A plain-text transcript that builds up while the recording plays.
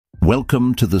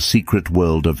Welcome to the secret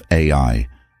world of AI,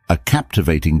 a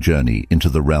captivating journey into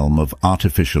the realm of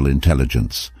artificial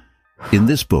intelligence. In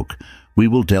this book, we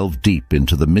will delve deep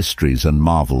into the mysteries and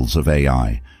marvels of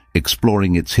AI,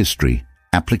 exploring its history,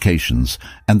 applications,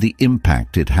 and the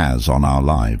impact it has on our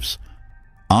lives.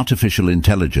 Artificial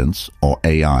intelligence, or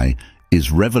AI,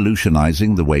 is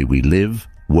revolutionizing the way we live,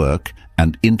 work,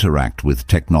 and interact with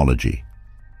technology.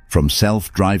 From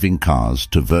self-driving cars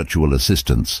to virtual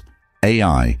assistants,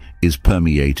 AI is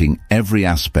permeating every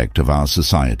aspect of our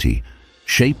society,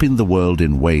 shaping the world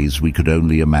in ways we could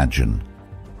only imagine.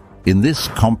 In this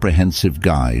comprehensive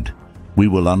guide, we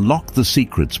will unlock the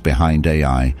secrets behind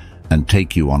AI and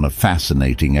take you on a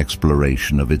fascinating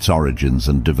exploration of its origins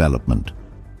and development.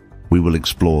 We will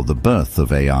explore the birth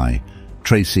of AI,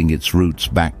 tracing its roots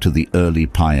back to the early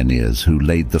pioneers who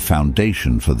laid the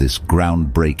foundation for this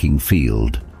groundbreaking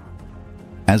field.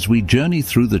 As we journey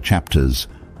through the chapters,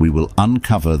 we will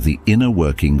uncover the inner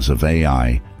workings of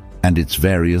AI and its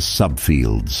various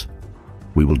subfields.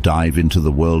 We will dive into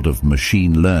the world of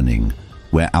machine learning,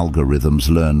 where algorithms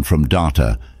learn from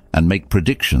data and make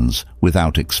predictions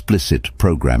without explicit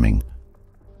programming.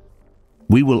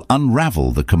 We will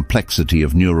unravel the complexity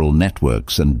of neural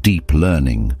networks and deep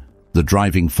learning, the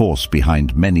driving force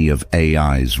behind many of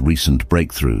AI's recent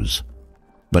breakthroughs.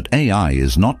 But AI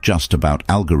is not just about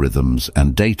algorithms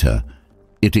and data.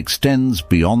 It extends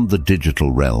beyond the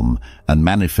digital realm and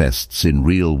manifests in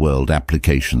real-world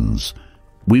applications.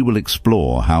 We will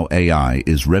explore how AI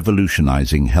is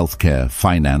revolutionizing healthcare,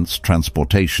 finance,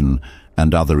 transportation,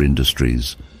 and other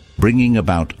industries, bringing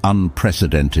about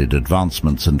unprecedented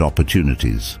advancements and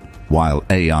opportunities. While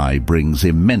AI brings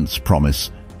immense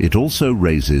promise, it also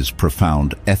raises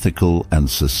profound ethical and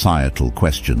societal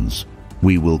questions.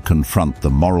 We will confront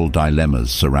the moral dilemmas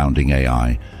surrounding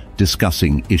AI,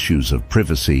 discussing issues of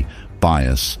privacy,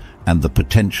 bias, and the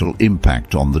potential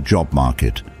impact on the job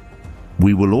market.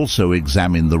 We will also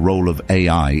examine the role of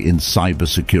AI in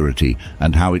cybersecurity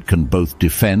and how it can both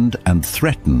defend and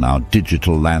threaten our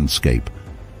digital landscape.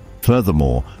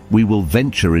 Furthermore, we will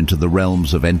venture into the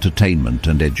realms of entertainment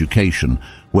and education,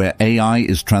 where AI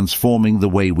is transforming the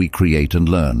way we create and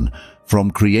learn.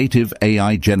 From creative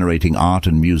AI generating art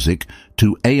and music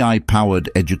to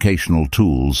AI-powered educational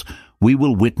tools, we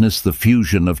will witness the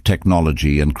fusion of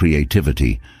technology and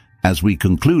creativity. As we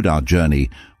conclude our journey,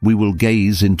 we will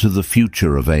gaze into the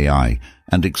future of AI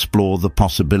and explore the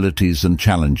possibilities and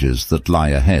challenges that lie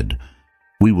ahead.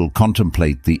 We will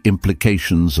contemplate the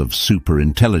implications of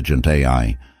superintelligent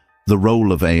AI, the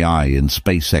role of AI in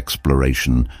space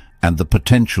exploration, and the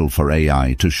potential for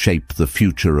AI to shape the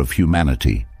future of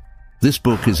humanity. This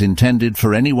book is intended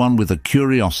for anyone with a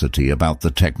curiosity about the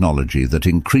technology that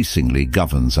increasingly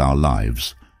governs our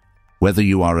lives. Whether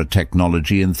you are a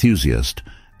technology enthusiast,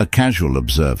 a casual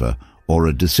observer, or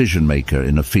a decision-maker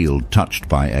in a field touched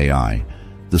by AI,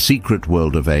 the secret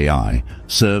world of AI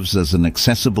serves as an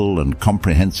accessible and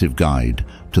comprehensive guide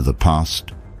to the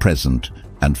past, present,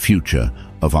 and future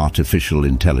of artificial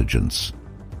intelligence.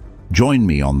 Join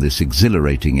me on this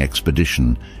exhilarating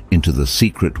expedition into the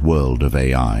secret world of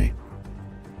AI.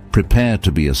 Prepare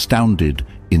to be astounded,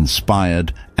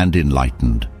 inspired, and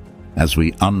enlightened as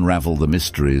we unravel the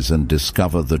mysteries and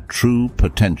discover the true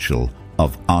potential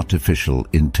of artificial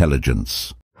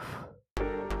intelligence.